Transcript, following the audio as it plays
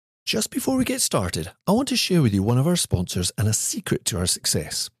Just before we get started, I want to share with you one of our sponsors and a secret to our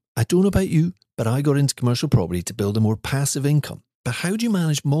success. I don't know about you, but I got into commercial property to build a more passive income. But how do you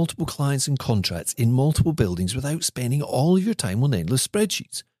manage multiple clients and contracts in multiple buildings without spending all of your time on endless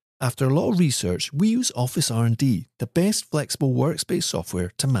spreadsheets? After a lot of research, we use Office R&D, the best flexible workspace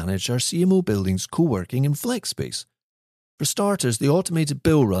software to manage our CMO buildings, co-working and flex space. For starters, the automated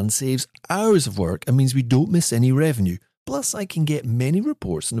bill run saves hours of work and means we don't miss any revenue. Plus, I can get many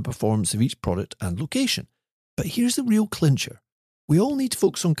reports on the performance of each product and location. But here's the real clincher. We all need to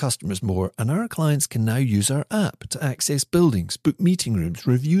focus on customers more, and our clients can now use our app to access buildings, book meeting rooms,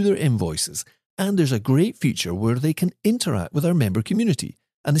 review their invoices, and there's a great feature where they can interact with our member community.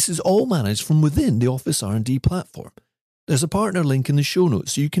 And this is all managed from within the Office R&D platform. There's a partner link in the show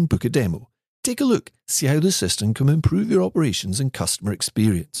notes so you can book a demo. Take a look, see how the system can improve your operations and customer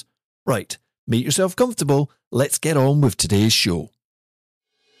experience. Right, make yourself comfortable. Let's get on with today's show.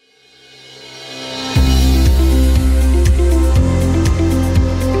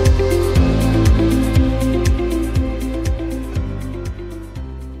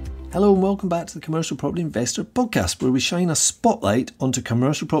 Hello and welcome back to the Commercial Property Investor Podcast, where we shine a spotlight onto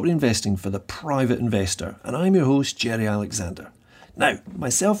commercial property investing for the private investor. And I'm your host, Jerry Alexander. Now,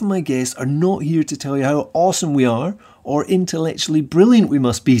 myself and my guests are not here to tell you how awesome we are or intellectually brilliant we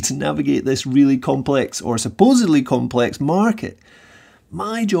must be to navigate this really complex or supposedly complex market.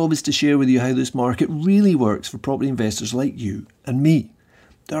 My job is to share with you how this market really works for property investors like you and me.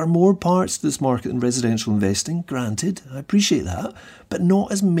 There are more parts to this market than residential investing, granted, I appreciate that, but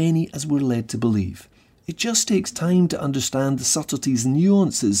not as many as we're led to believe. It just takes time to understand the subtleties and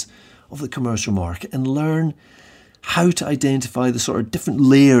nuances of the commercial market and learn how to identify the sort of different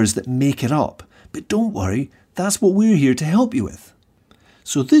layers that make it up. But don't worry, that's what we're here to help you with.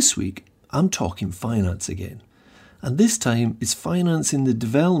 So this week, I'm talking finance again. And this time, it's financing the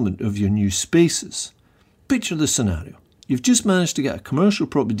development of your new spaces. Picture the scenario. You've just managed to get a commercial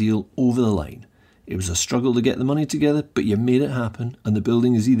property deal over the line. It was a struggle to get the money together, but you made it happen, and the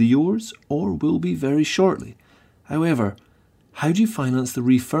building is either yours or will be very shortly. However, how do you finance the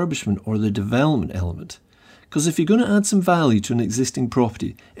refurbishment or the development element? Because if you're going to add some value to an existing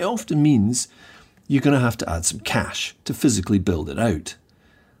property, it often means you're going to have to add some cash to physically build it out.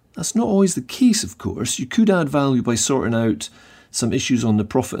 That's not always the case, of course. You could add value by sorting out some issues on the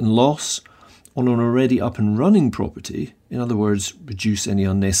profit and loss on an already up and running property. In other words, reduce any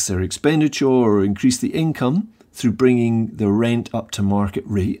unnecessary expenditure or increase the income through bringing the rent up to market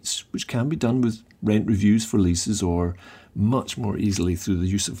rates, which can be done with rent reviews for leases or much more easily through the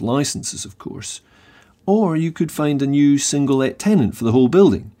use of licenses, of course. Or you could find a new single-let tenant for the whole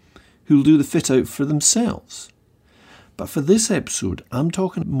building who'll do the fit-out for themselves. But for this episode, I'm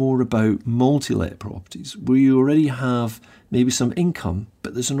talking more about multi-let properties where you already have maybe some income,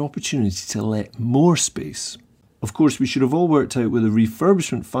 but there's an opportunity to let more space. Of course, we should have all worked out where the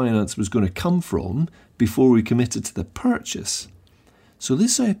refurbishment finance was going to come from before we committed to the purchase. So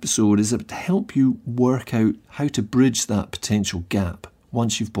this episode is to help you work out how to bridge that potential gap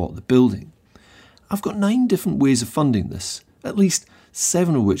once you've bought the building. I've got 9 different ways of funding this, at least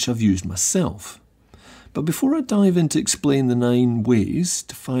 7 of which I've used myself. But before I dive in to explain the 9 ways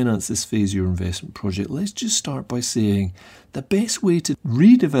to finance this phase of your investment project, let's just start by saying the best way to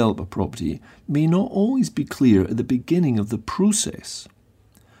redevelop a property may not always be clear at the beginning of the process.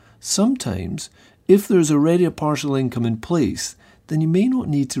 Sometimes, if there's already a partial income in place, then you may not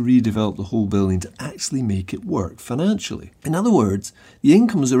need to redevelop the whole building to actually make it work financially. In other words, the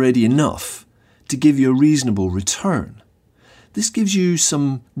income is already enough to give you a reasonable return. This gives you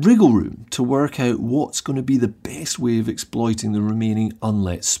some wriggle room to work out what's going to be the best way of exploiting the remaining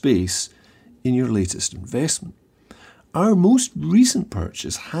unlet space in your latest investment. Our most recent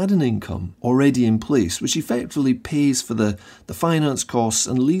purchase had an income already in place, which effectively pays for the finance costs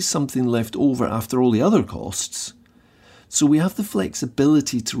and leaves something left over after all the other costs. So we have the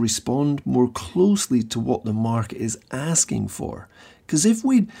flexibility to respond more closely to what the market is asking for. Because if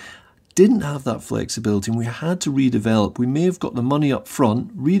we didn't have that flexibility and we had to redevelop, we may have got the money up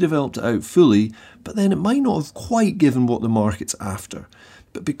front, redeveloped it out fully, but then it might not have quite given what the market's after.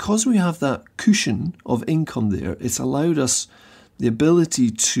 But because we have that cushion of income there, it's allowed us the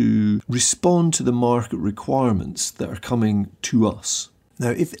ability to respond to the market requirements that are coming to us. Now,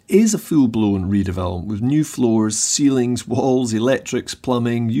 if it is a full-blown redevelopment with new floors, ceilings, walls, electrics,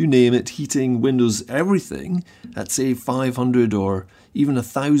 plumbing, you name it, heating, windows, everything, at say £500 or even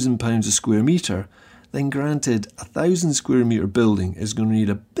 £1,000 a square metre, then granted, a 1,000 square metre building is going to need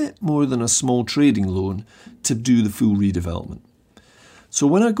a bit more than a small trading loan to do the full redevelopment. So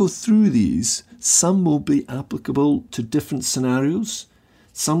when I go through these, some will be applicable to different scenarios.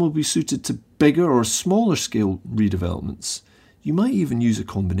 Some will be suited to bigger or smaller scale redevelopments. You might even use a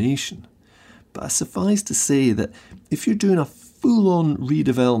combination. But I suffice to say that if you're doing a full-on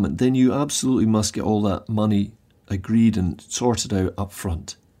redevelopment, then you absolutely must get all that money agreed and sorted out up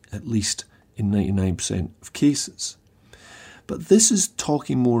front, at least in 99% of cases. But this is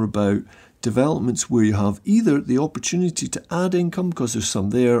talking more about developments where you have either the opportunity to add income because there's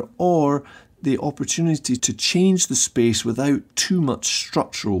some there, or the opportunity to change the space without too much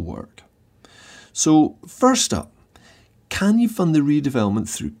structural work. So first up, can you fund the redevelopment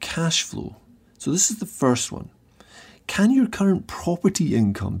through cash flow? So this is the first one. Can your current property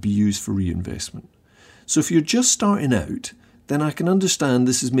income be used for reinvestment? So if you're just starting out, then I can understand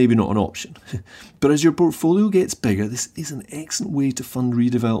this is maybe not an option. But as your portfolio gets bigger, this is an excellent way to fund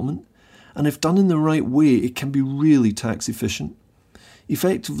redevelopment. And if done in the right way, it can be really tax efficient.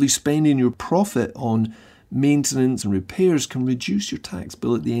 Effectively spending your profit on maintenance and repairs can reduce your tax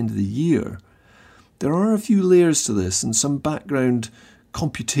bill at the end of the year. There are a few layers to this and some background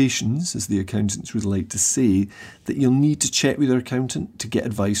computations, as the accountants would like to say, that you'll need to check with your accountant to get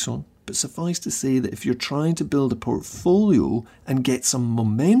advice on. But suffice to say that if you're trying to build a portfolio and get some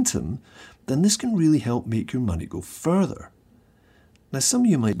momentum, then this can really help make your money go further. Now, some of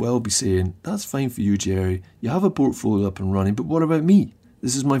you might well be saying, that's fine for you, Jerry. You have a portfolio up and running, but what about me?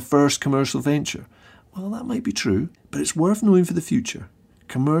 This is my first commercial venture. Well, that might be true, but it's worth knowing for the future.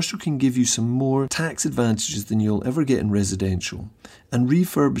 Commercial can give you some more tax advantages than you'll ever get in residential, and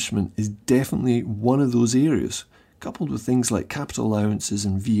refurbishment is definitely one of those areas, coupled with things like capital allowances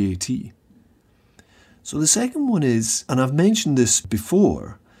and VAT. So the second one is, and I've mentioned this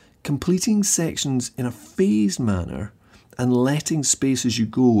before, completing sections in a phased manner and letting space as you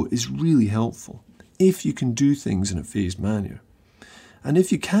go is really helpful if you can do things in a phased manner. And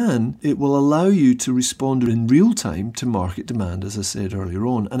if you can, it will allow you to respond in real time to market demand, as I said earlier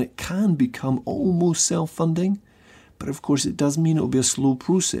on, and it can become almost self-funding, but of course it does mean it will be a slow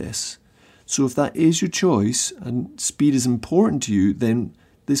process. So if that is your choice and speed is important to you, then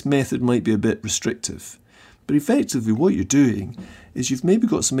this method might be a bit restrictive. But effectively what you're doing is you've maybe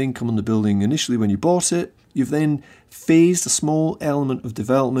got some income on the building initially when you bought it, you've then phased a small element of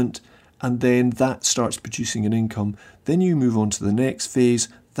development, and then that starts producing an income. Then you move on to the next phase,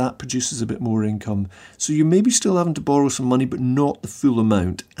 that produces a bit more income. So you're maybe still having to borrow some money, but not the full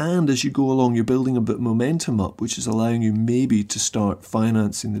amount. And as you go along, you're building a bit of momentum up, which is allowing you maybe to start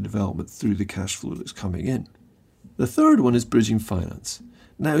financing the development through the cash flow that's coming in. The third one is bridging finance.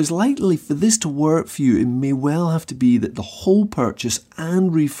 Now, it's likely for this to work for you, it may well have to be that the whole purchase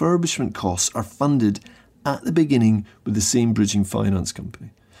and refurbishment costs are funded at the beginning with the same bridging finance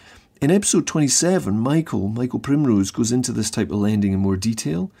company. In episode 27, Michael Primrose goes into this type of lending in more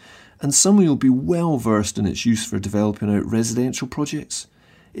detail, and some of you will be well versed in its use for developing out residential projects.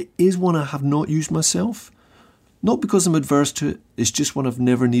 It is one I have not used myself, not because I'm adverse to it, it's just one I've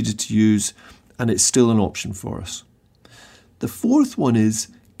never needed to use, and it's still an option for us. The fourth one is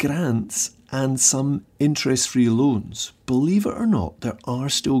grants and some interest-free loans. Believe it or not, there are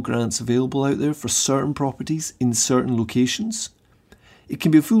still grants available out there for certain properties in certain locations. It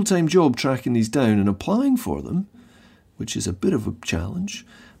can be a full-time job tracking these down and applying for them, which is a bit of a challenge.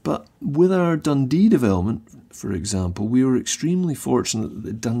 But with our Dundee development, for example, we were extremely fortunate that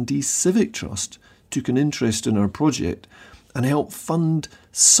the Dundee Civic Trust took an interest in our project and helped fund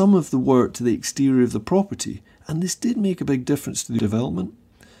some of the work to the exterior of the property. And this did make a big difference to the development.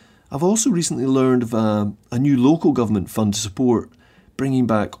 I've also recently learned of a new local government fund to support bringing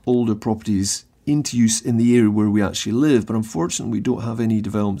back older properties into use in the area where we actually live, but unfortunately we don't have any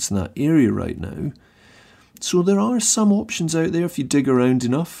developments in that area right now. So there are some options out there if you dig around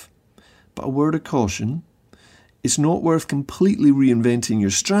enough, but a word of caution, it's not worth completely reinventing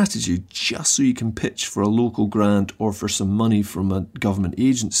your strategy just so you can pitch for a local grant or for some money from a government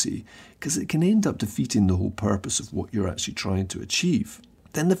agency, because it can end up defeating the whole purpose of what you're actually trying to achieve.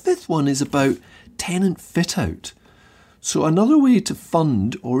 Then the fifth one is about tenant fit out. So another way to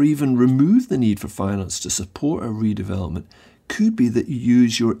fund or even remove the need for finance to support a redevelopment could be that you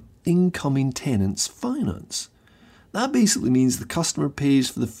use your incoming tenant's finance. That basically means the customer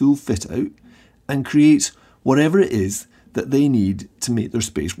pays for the full fit out and creates whatever it is that they need to make their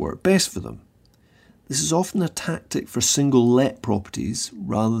space work best for them. This is often a tactic for single let properties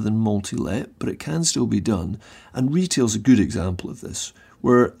rather than multi-let, but it can still be done, and retail is a good example of this,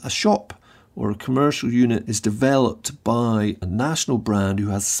 where a shop or a commercial unit is developed by a national brand who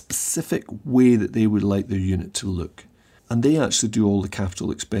has a specific way that they would like their unit to look. And they actually do all the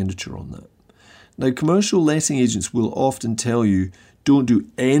capital expenditure on that. Now, commercial letting agents will often tell you, don't do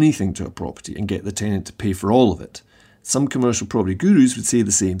anything to a property and get the tenant to pay for all of it. Some commercial property gurus would say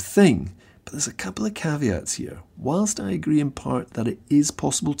the same thing, but there's a couple of caveats here. Whilst I agree in part that it is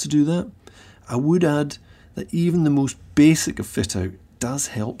possible to do that, I would add that even the most basic of fit out does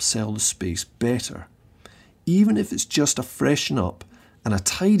help sell the space better. Even if it's just a freshen up and a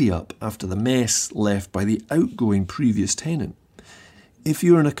tidy up after the mess left by the outgoing previous tenant. If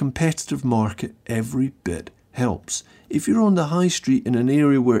you're in a competitive market, every bit helps. If you're on the high street in an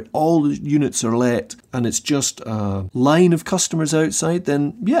area where all the units are let and it's just a line of customers outside,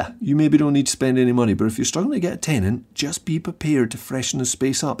 then yeah, you maybe don't need to spend any money. But if you're struggling to get a tenant, just be prepared to freshen the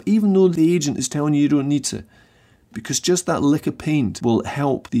space up, even though the agent is telling you don't need to. Because just that lick of paint will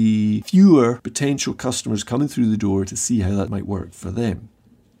help the fewer potential customers coming through the door to see how that might work for them.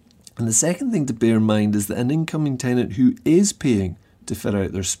 And the second thing to bear in mind is that an incoming tenant who is paying to fit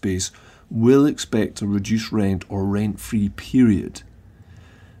out their space will expect a reduced rent or rent-free period.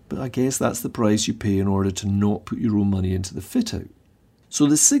 But I guess that's the price you pay in order to not put your own money into the fit-out. So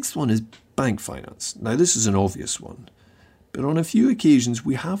the sixth one is bank finance. Now this is an obvious one, but on a few occasions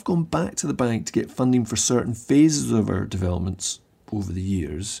we have gone back to the bank to get funding for certain phases of our developments over the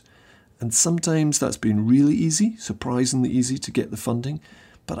years, and sometimes that's been really easy, surprisingly easy to get the funding,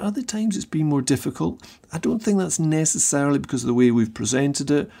 but other times it's been more difficult. I don't think that's necessarily because of the way we've presented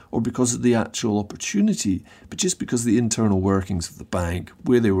it or because of the actual opportunity, but just because of the internal workings of the bank,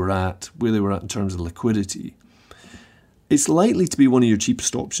 where they were at in terms of liquidity. It's likely to be one of your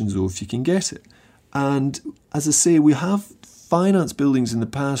cheapest options though if you can get it. And as I say, we have financed buildings in the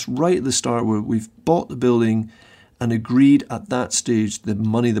past right at the start where we've bought the building and agreed at that stage the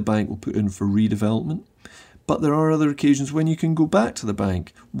money the bank will put in for redevelopment. But there are other occasions when you can go back to the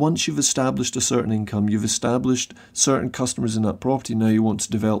bank. Once you've established a certain income, you've established certain customers in that property, now you want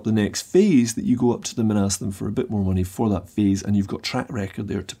to develop the next phase, that you go up to them and ask them for a bit more money for that phase, and you've got track record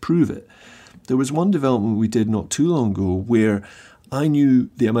there to prove it. There was one development we did not too long ago where I knew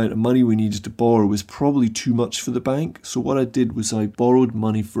the amount of money we needed to borrow was probably too much for the bank. So what I did was I borrowed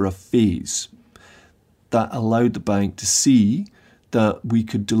money for a phase. That allowed the bank to see that we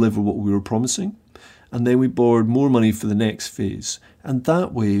could deliver what we were promising. And then we borrowed more money for the next phase. And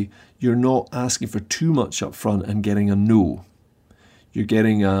that way, you're not asking for too much up front and getting a no. You're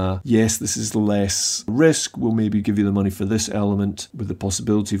getting a, yes, this is less risk, we'll maybe give you the money for this element with the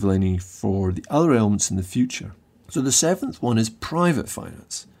possibility of lending for the other elements in the future. So the seventh one is private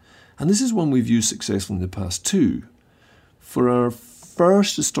finance. And this is one we've used successfully in the past too. For our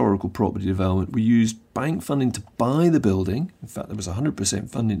first historical property development, we used bank funding to buy the building. In fact, there was 100%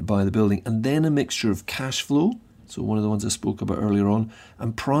 funding to buy the building, and then a mixture of cash flow, so one of the ones I spoke about earlier on,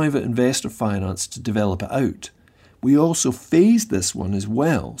 and private investor finance to develop it out. We also phased this one as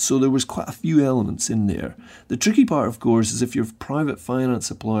well, so there was quite a few elements in there. The tricky part, of course, is if your private finance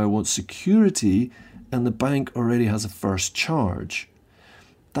supplier wants security and the bank already has a first charge.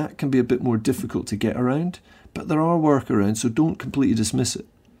 That can be a bit more difficult to get around, but there are workarounds, so don't completely dismiss it.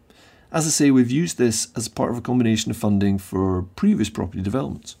 As I say, we've used this as part of a combination of funding for previous property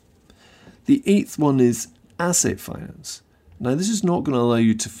developments. The eighth one is asset finance. Now, this is not going to allow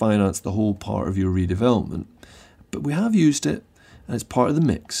you to finance the whole part of your redevelopment, but we have used it and it's part of the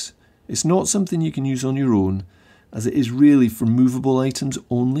mix. It's not something you can use on your own, as it is really for movable items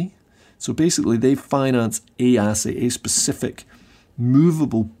only. So basically, they finance a asset, a specific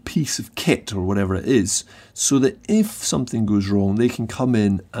movable piece of kit or whatever it is, so that if something goes wrong, they can come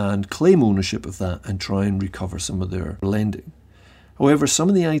in and claim ownership of that and try and recover some of their lending. However, some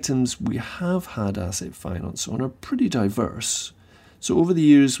of the items we have had asset finance on are pretty diverse. So over the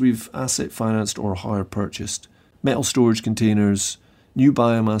years, we've asset financed or hire purchased metal storage containers, new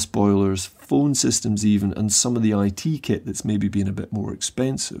biomass boilers, phone systems even, and some of the IT kit that's maybe been a bit more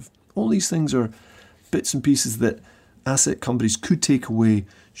expensive. All these things are bits and pieces that asset companies could take away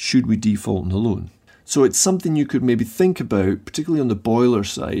should we default on the loan. So it's something you could maybe think about, particularly on the boiler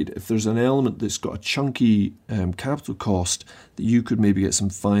side, if there's an element that's got a chunky capital cost that you could maybe get some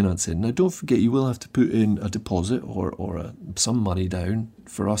finance in. Now don't forget, you will have to put in a deposit or some money down.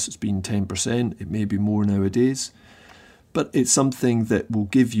 For us it's been 10%, it may be more nowadays. But it's something that will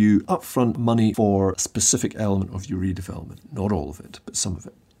give you upfront money for a specific element of your redevelopment. Not all of it, but some of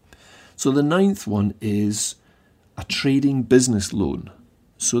it. So the ninth one is a trading business loan.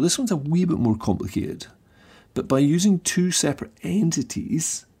 So this one's a wee bit more complicated, but by using two separate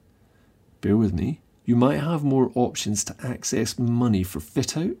entities, bear with me, you might have more options to access money for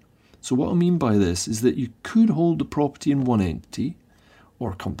fit out. So what I mean by this is that you could hold the property in one entity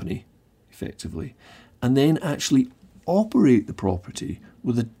or company, effectively, and then actually operate the property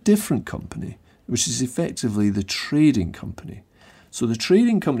with a different company, which is effectively the trading company. So the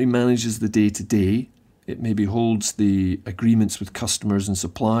trading company manages the day-to-day. It maybe holds the agreements with customers and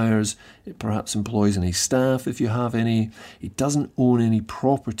suppliers. It perhaps employs any staff if you have any. It doesn't own any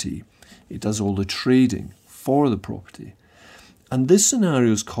property. It does all the trading for the property. And this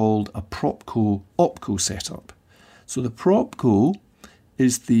scenario is called a PropCo-OpCo setup. So the PropCo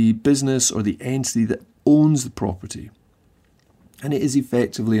is the business or the entity that owns the property. And it is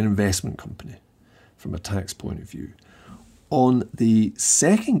effectively an investment company from a tax point of view. On the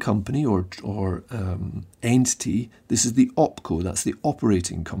second company or entity, this is the OpCo, that's the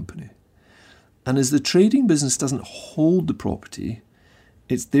operating company. And as the trading business doesn't hold the property,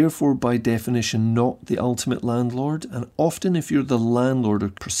 it's therefore by definition not the ultimate landlord. And often if you're the landlord or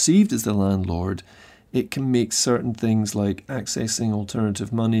perceived as the landlord, it can make certain things like accessing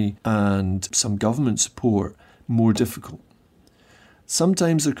alternative money and some government support more difficult.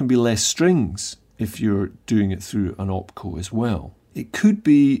 Sometimes there can be less strings if you're doing it through an OpCo as well. It could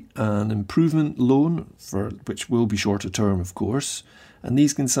be an improvement loan, which will be shorter term, of course, and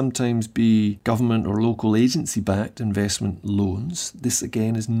these can sometimes be government or local agency-backed investment loans. This,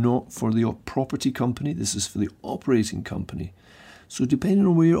 again, is not for the property company. This is for the operating company. So depending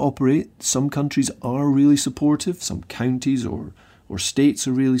on where you operate, some countries are really supportive, some counties or states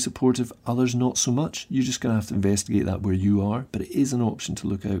are really supportive, others not so much. You're just going to have to investigate that where you are, but it is an option to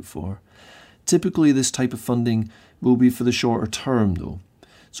look out for. Typically, this type of funding will be for the shorter term, though.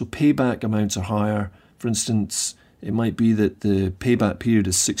 So payback amounts are higher. For instance, it might be that the payback period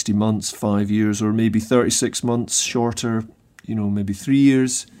is 60 months, 5 years, or maybe 36 months shorter, maybe 3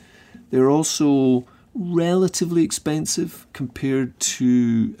 years. They're also relatively expensive compared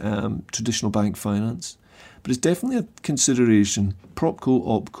to traditional bank finance. But it's definitely a consideration. PropCo,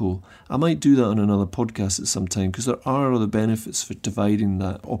 OpCo. I might do that on another podcast at some time because there are other benefits for dividing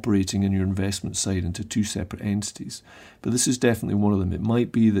that operating in your investment side into two separate entities. But this is definitely one of them. It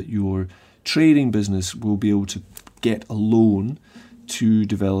might be that your trading business will be able to get a loan to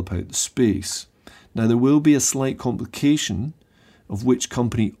develop out the space. Now, there will be a slight complication of which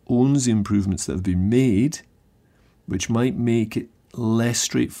company owns the improvements that have been made, which might make it less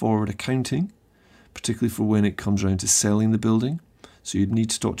straightforward accounting, particularly for when it comes around to selling the building. So you'd need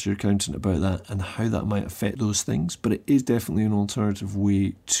to talk to your accountant about that and how that might affect those things. But it is definitely an alternative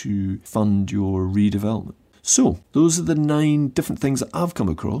way to fund your redevelopment. So those are the 9 different things that I've come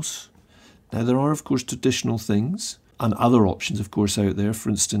across. Now there are, of course, traditional things and other options, of course, out there. For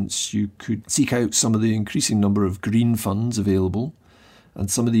instance, you could seek out some of the increasing number of green funds available. And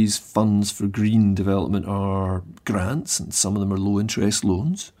some of these funds for green development are grants and some of them are low interest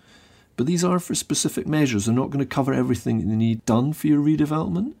loans. But these are for specific measures. They're not going to cover everything that you need done for your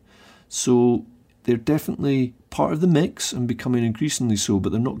redevelopment. So they're definitely part of the mix and becoming increasingly so,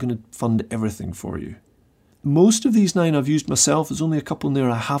 but they're not going to fund everything for you. Most of these 9 I've used myself. There's only a couple in there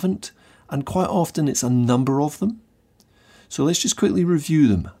I haven't. And quite often it's a number of them. So let's just quickly review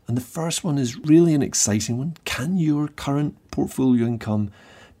them. And the first one is really an exciting one. Can your current portfolio income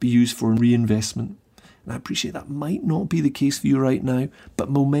be used for reinvestment? And I appreciate that might not be the case for you right now, but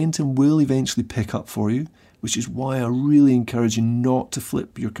momentum will eventually pick up for you, which is why I really encourage you not to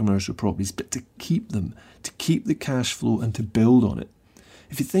flip your commercial properties, but to keep them, to keep the cash flow and to build on it.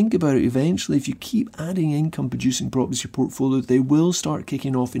 If you think about it, eventually, if you keep adding income-producing properties to your portfolio, they will start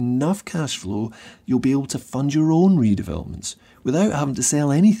kicking off enough cash flow, you'll be able to fund your own redevelopments without having to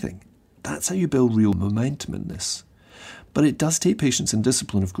sell anything. That's how you build real momentum in this. But it does take patience and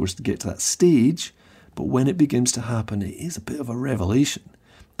discipline, of course, to get to that stage. But when it begins to happen, it is a bit of a revelation.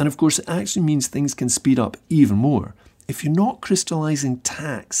 And of course, it actually means things can speed up even more. If you're not crystallising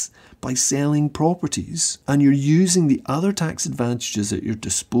tax by selling properties and you're using the other tax advantages at your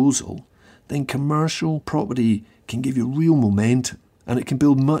disposal, then commercial property can give you real momentum and it can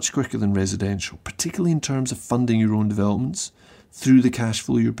build much quicker than residential, particularly in terms of funding your own developments through the cash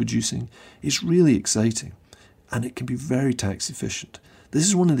flow you're producing. It's really exciting and it can be very tax efficient. This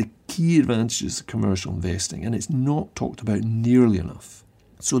is one of the key advantages of commercial investing, and it's not talked about nearly enough.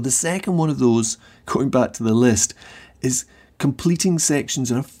 So the second one of those, going back to the list, is completing sections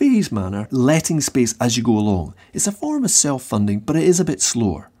in a phased manner, letting space as you go along. It's a form of self-funding, but it is a bit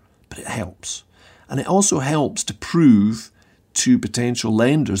slower, but it helps. And it also helps to prove to potential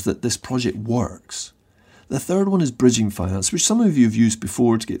lenders that this project works. The third one is bridging finance, which some of you have used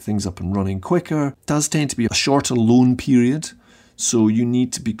before to get things up and running quicker. It does tend to be a shorter loan period, so you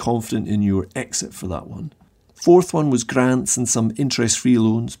need to be confident in your exit for that one. Fourth one was grants and some interest-free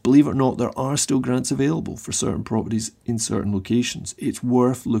loans. Believe it or not, there are still grants available for certain properties in certain locations. It's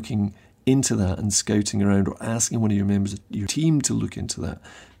worth looking into that and scouting around or asking one of your members of your team to look into that,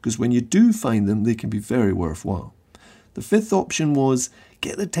 because when you do find them, they can be very worthwhile. The fifth option was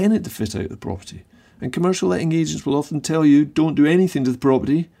get the tenant to fit out the property. And commercial letting agents will often tell you, don't do anything to the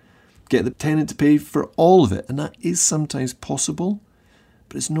property, get the tenant to pay for all of it. And that is sometimes possible,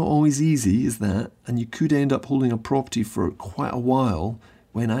 but it's not always easy, is that? And you could end up holding a property for quite a while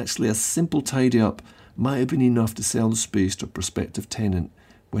when actually a simple tidy up might have been enough to sell the space to a prospective tenant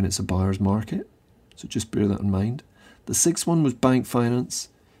when it's a buyer's market. So just bear that in mind. The sixth one was bank finance.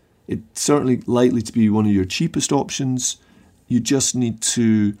 It's certainly likely to be one of your cheapest options. You just need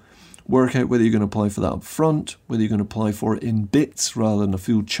to work out whether you're going to apply for that up front, whether you're going to apply for it in bits rather than a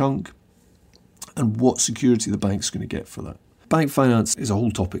full chunk, and what security the bank's going to get for that. Bank finance is a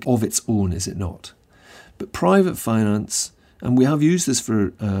whole topic of its own, is it not? But private finance, and we have used this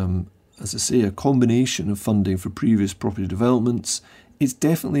for, as I say, a combination of funding for previous property developments. It's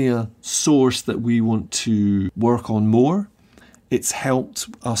definitely a source that we want to work on more. It's helped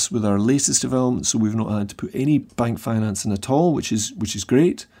us with our latest development, so we've not had to put any bank finance in at all, which is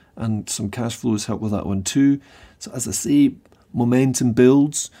great, and some cash flows help with that one too. So as I say, momentum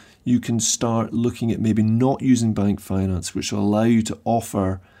builds. You can start looking at maybe not using bank finance, which will allow you to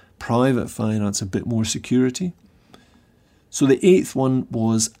offer private finance a bit more security. So the eighth one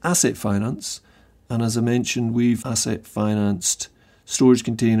was asset finance, and as I mentioned, we've asset financed storage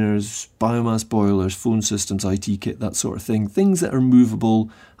containers, biomass boilers, phone systems, IT kit, that sort of thing. Things that are movable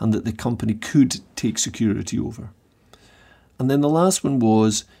and that the company could take security over. And then the last one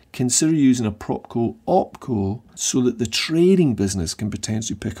was consider using a PropCo OpCo so that the trading business can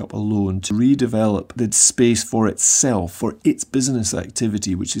potentially pick up a loan to redevelop the space for itself, for its business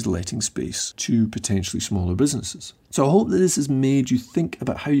activity, which is letting space to potentially smaller businesses. So I hope that this has made you think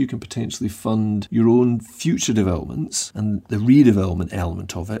about how you can potentially fund your own future developments and the redevelopment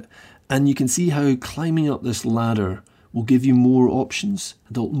element of it. And you can see how climbing up this ladder will give you more options.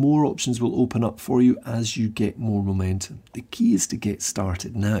 And more options will open up for you as you get more momentum. The key is to get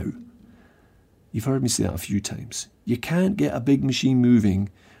started now. You've heard me say that a few times. You can't get a big machine moving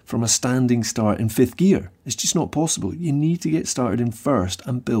from a standing start in fifth gear. It's just not possible. You need to get started in first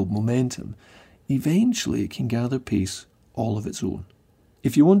and build momentum. Eventually, it can gather pace all of its own.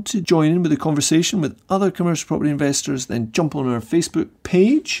 If you want to join in with the conversation with other commercial property investors, then jump on our Facebook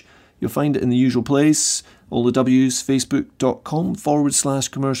page. You'll find it in the usual place, all the W's,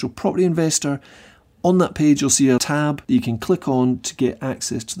 facebook.com/commercial property investor. On that page, you'll see a tab you can click on to get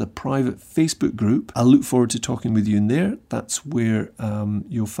access to the private Facebook group. I look forward to talking with you in there. That's where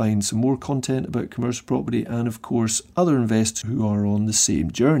you'll find some more content about commercial property and, of course, other investors who are on the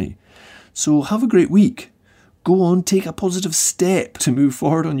same journey. So have a great week. Go on, take a positive step to move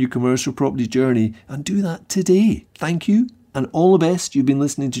forward on your commercial property journey and do that today. Thank you and all the best. You've been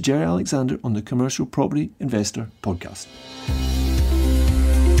listening to Jerry Alexander on the Commercial Property Investor Podcast.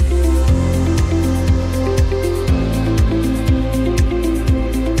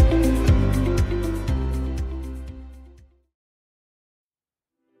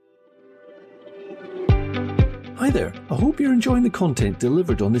 Hi there, I hope you're enjoying the content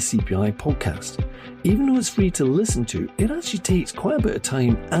delivered on the CPI podcast. Even though it's free to listen to, it actually takes quite a bit of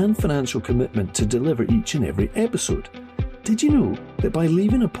time and financial commitment to deliver each and every episode. Did you know that by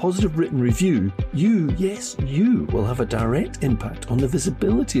leaving a positive written review, you will have a direct impact on the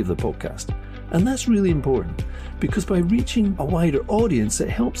visibility of the podcast? And that's really important because by reaching a wider audience, it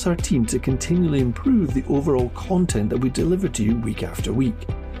helps our team to continually improve the overall content that we deliver to you week after week.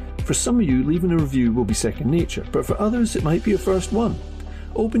 For some of you, leaving a review will be second nature, but for others, it might be a first one.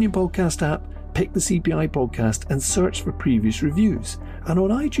 Open your podcast app, pick the CPI podcast and search for previous reviews. And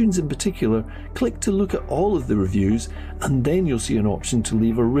on iTunes in particular, click to look at all of the reviews and then you'll see an option to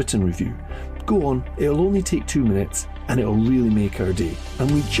leave a written review. Go on, it'll only take 2 minutes and it'll really make our day.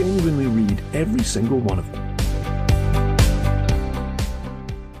 And we genuinely read every single one of them.